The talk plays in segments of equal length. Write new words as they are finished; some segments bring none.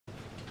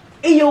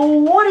Hey yo,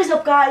 what is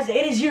up guys?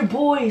 It is your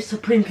boy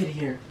SupremeKid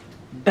here,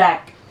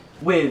 back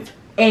with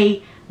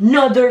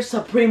another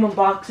Supreme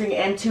unboxing,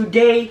 and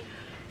today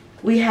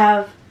we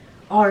have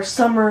our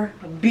summer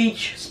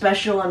beach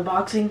special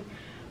unboxing.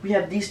 We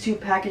have these two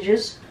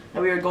packages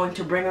that we are going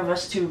to bring with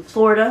us to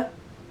Florida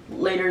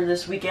later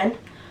this weekend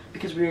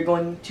because we are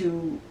going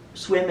to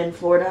swim in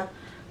Florida.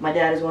 My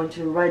dad is going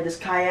to ride this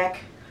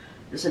kayak,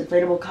 this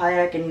inflatable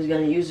kayak, and he's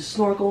going to use a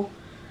snorkel.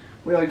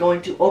 We are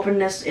going to open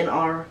this in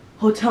our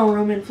hotel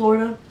room in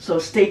Florida, so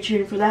stay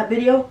tuned for that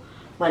video.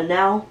 But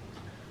now,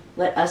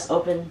 let us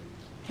open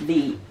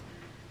the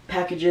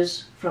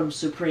packages from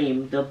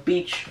Supreme, the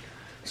beach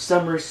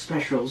summer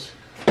specials.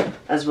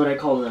 That's what I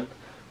call them.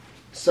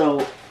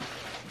 So,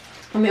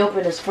 let me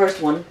open this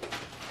first one.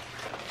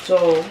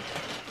 So,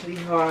 we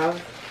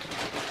have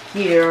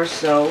here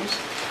ourselves,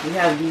 we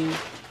have the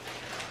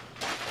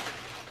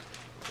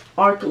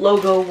Arc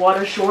logo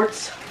water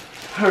shorts,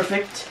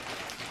 perfect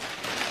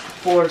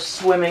for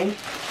swimming.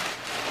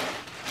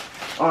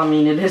 I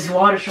mean, it is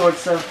water shorts,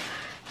 so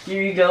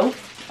here you go.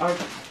 Our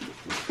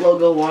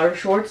logo water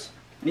shorts.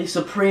 The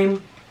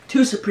Supreme,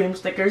 two Supreme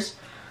stickers.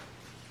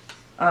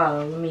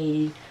 Let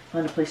me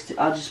find a place to,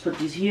 I'll just put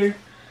these here.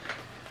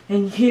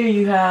 And here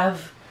you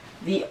have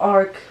the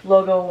Arc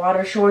logo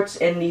water shorts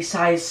in the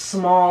size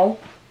small.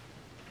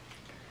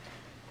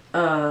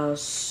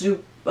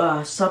 Supple,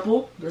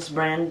 this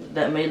brand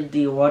that made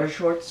the water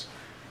shorts.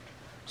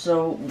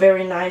 So,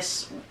 very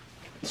nice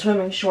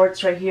swimming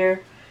shorts right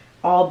here.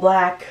 All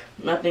black,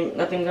 nothing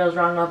goes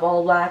wrong with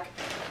all black.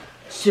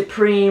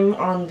 Supreme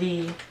on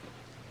the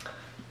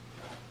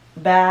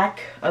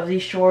back of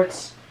these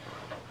shorts,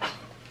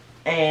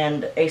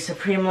 and a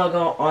Supreme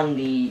logo on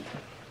the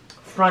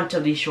front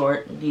of the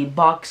short, the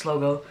box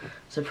logo,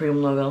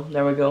 Supreme logo.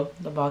 There we go,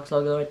 the box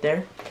logo right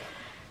there.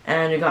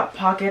 And you got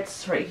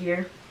pockets right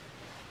here.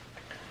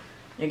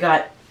 You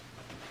got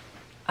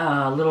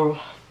little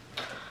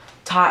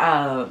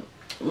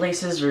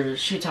laces or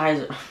shoe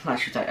ties, not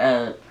shoe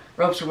ties,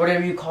 ropes or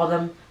whatever you call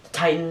them, to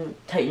tighten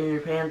your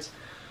pants.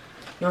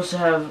 You also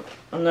have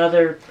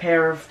another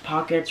pair of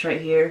pockets right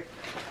here,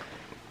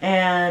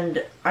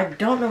 and I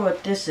don't know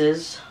what this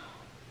is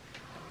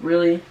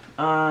really.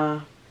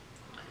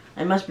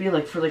 It must be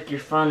like for like your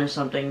fun or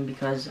something,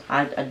 because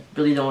I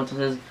really don't know what this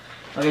is.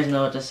 If you guys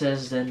know what this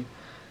is, then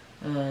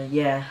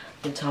yeah,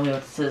 you can tell me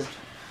what this is.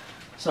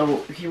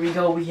 So here we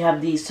go. We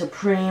have the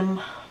Supreme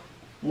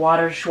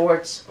water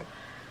shorts,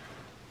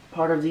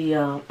 part of the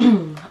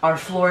our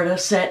Florida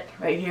set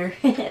right here.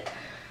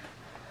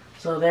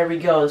 So there we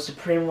go,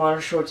 Supreme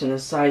water shorts in a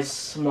size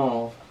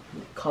small,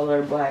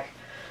 color black.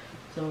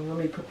 So let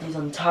me put these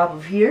on top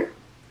of here.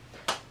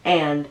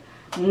 And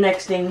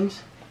next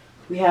things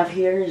we have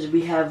here is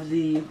we have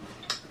the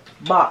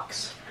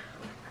box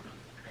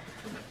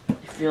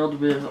filled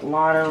with a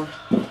lot of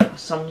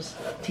some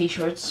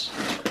t-shirts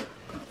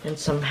and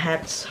some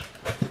hats.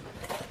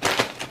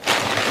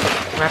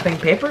 Wrapping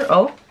paper,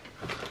 oh,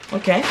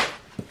 okay.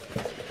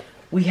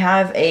 We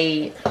have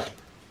a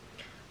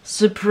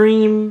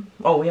Supreme,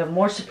 oh, we have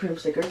more Supreme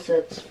stickers.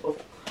 That's a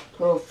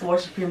total of 4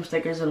 Supreme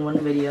stickers in one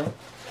video.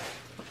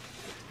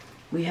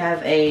 We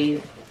have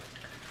a,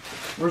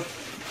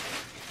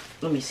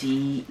 let me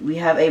see, we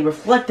have a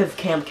reflective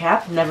cam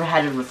cap. Never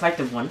had a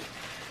reflective one.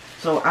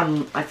 So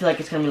I feel like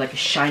it's gonna be like a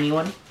shiny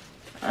one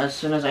as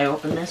soon as I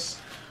open this.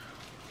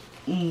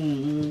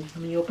 Let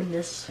me open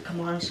this. Come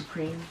on,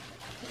 Supreme.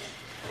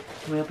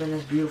 Let me open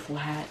this beautiful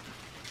hat.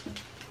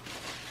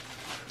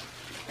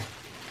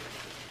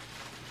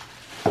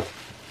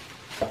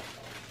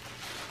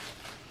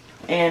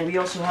 And we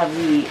also have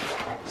the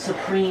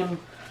Supreme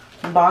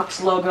box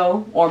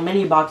logo, or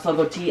mini box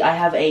logo tee. I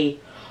have a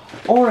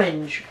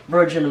orange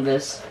version of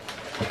this,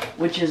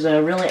 which is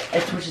a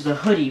which is a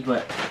hoodie,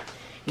 but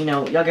you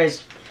know, y'all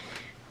guys,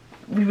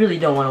 we really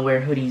don't want to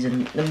wear hoodies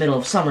in the middle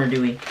of summer,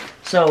 do we?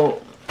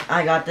 So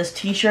I got this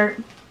t-shirt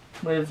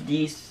with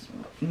the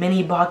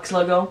mini box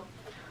logo,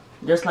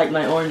 just like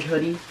my orange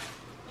hoodie.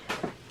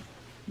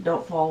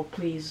 Don't fall,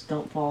 please,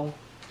 don't fall.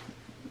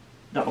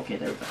 No, okay,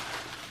 there we go.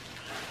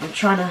 I'm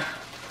trying to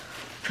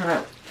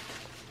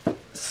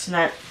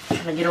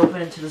get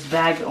open into this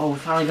bag. Oh,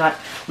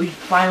 we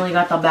finally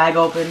got the bag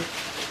open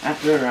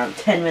after around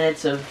 10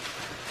 minutes of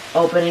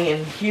opening,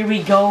 and here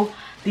we go,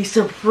 the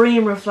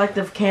Supreme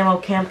reflective camo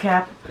cam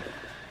cap.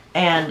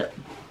 And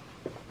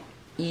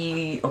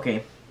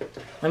okay,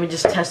 let me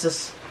just test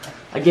this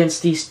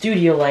against the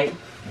studio light.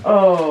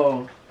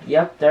 Oh,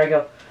 yep, there we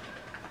go.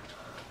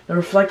 The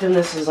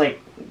reflectiveness is like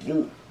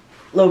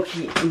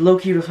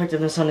low-key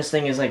reflectiveness on this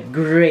thing is like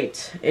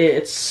great.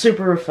 It's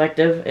super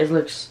reflective.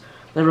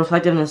 The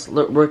reflectiveness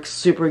works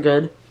super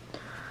good.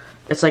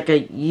 It's like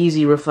a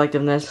Yeezy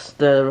reflectiveness,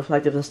 the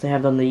reflectiveness they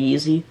have on the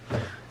Yeezy.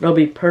 It'll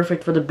be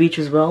perfect for the beach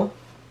as well.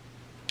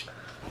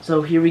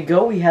 So here we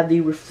go. We have the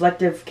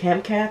reflective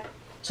cam cap.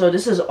 So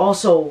this is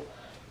also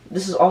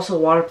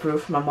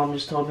waterproof. My mom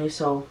just told me.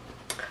 So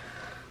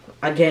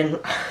again,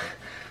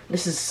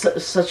 this is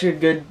such a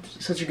good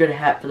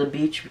hat for the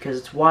beach because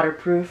it's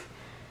waterproof.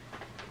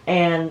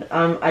 And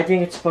I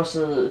think it's supposed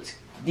to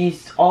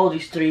all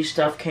these three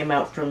stuff came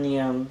out from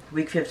the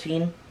week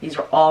 15. These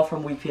are all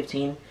from week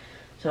 15.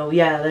 So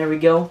yeah, there we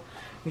go.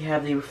 We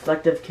have the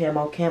reflective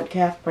camo camp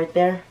cap right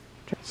there.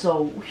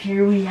 So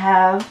here we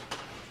have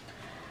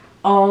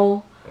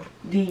all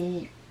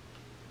the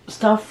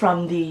stuff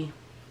from the.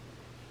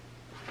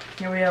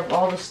 Here we have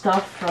all the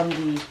stuff from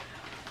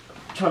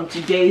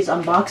today's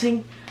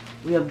unboxing.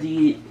 We have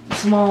the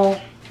small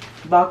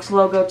box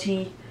logo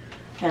tee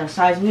and a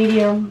size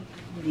medium.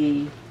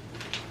 The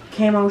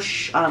camo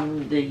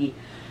the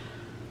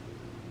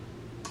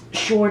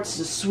shorts,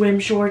 the swim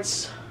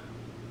shorts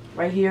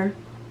right here.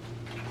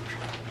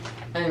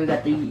 And we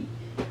got the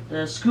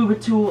scuba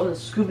tool, the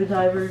scuba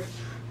diver,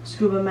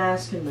 scuba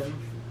mask, and the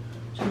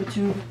scuba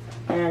tube.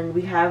 And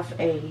we have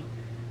a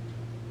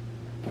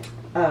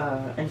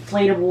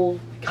inflatable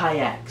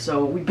kayak.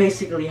 So we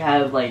basically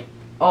have like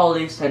all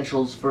the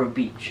essentials for a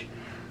beach.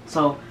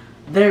 So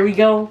there we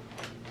go.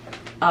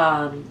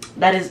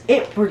 That is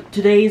it for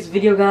today's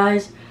video,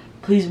 guys.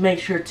 Please make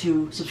sure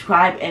to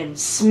subscribe and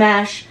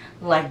smash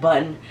the like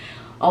button.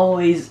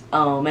 Always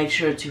make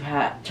sure to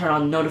turn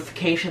on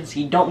notifications so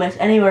you don't miss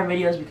any of our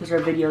videos, because our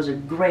videos are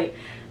great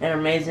and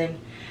amazing.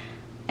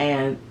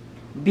 And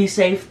be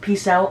safe.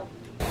 Peace out.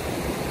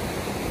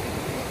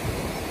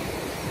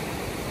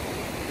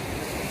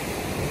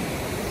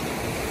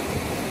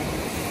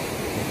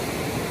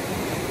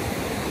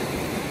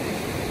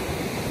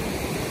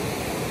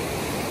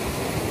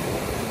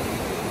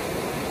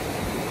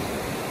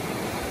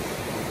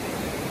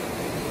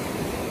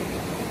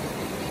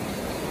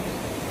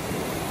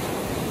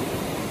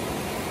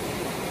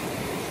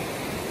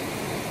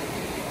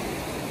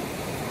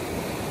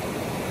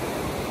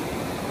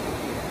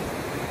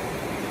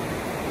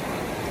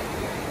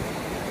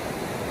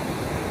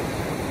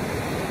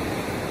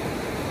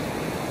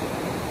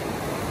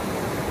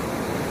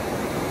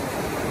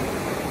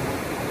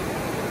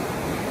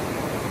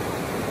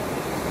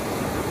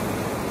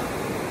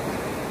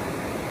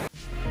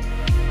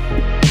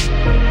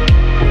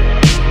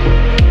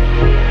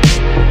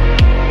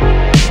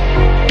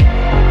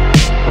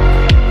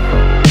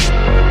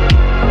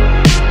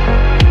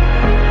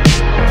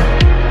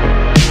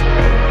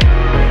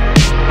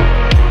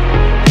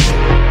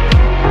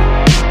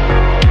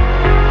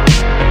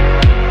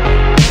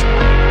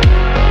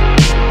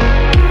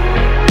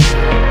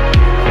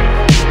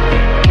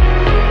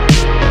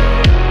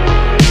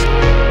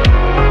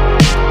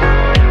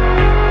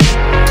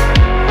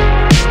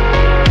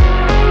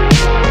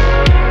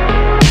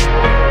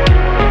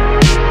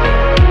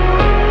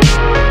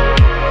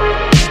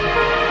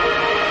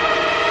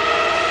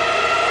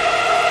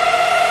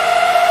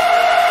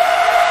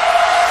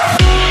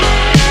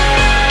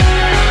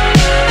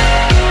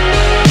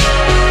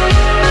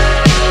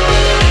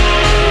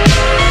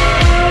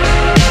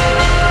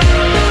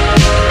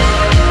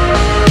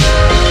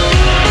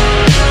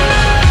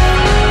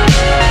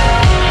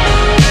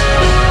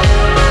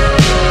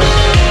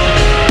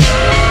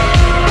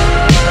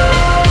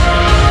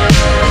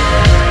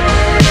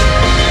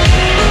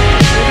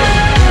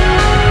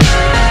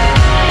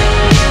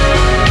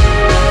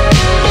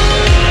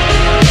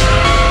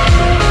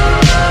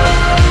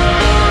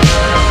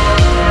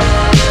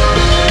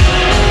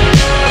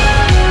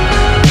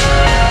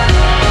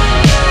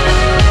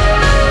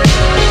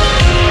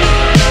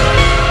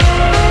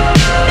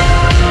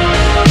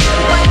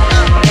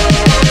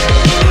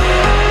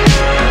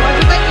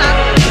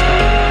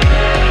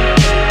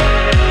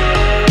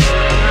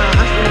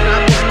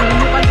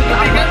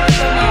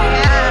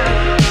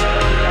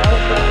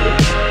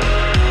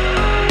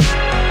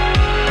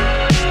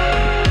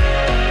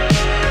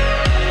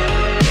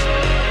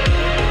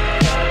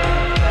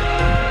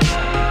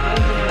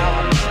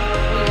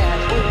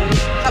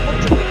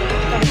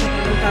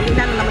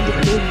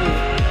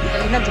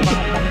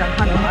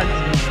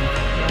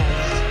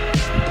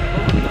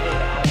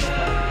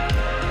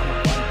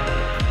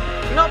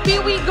 No,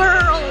 Piwi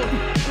girl!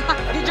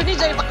 Dito ni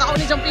Jay, pagkaon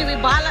ni Jang Piwi,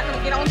 bahala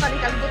naman ginaunta ni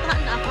kalibutan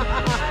na.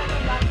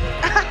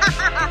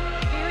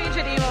 Piwi,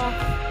 Jay mo.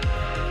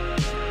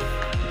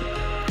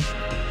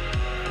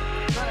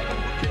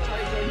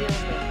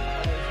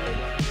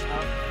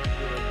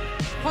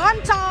 Fun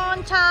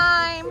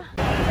time!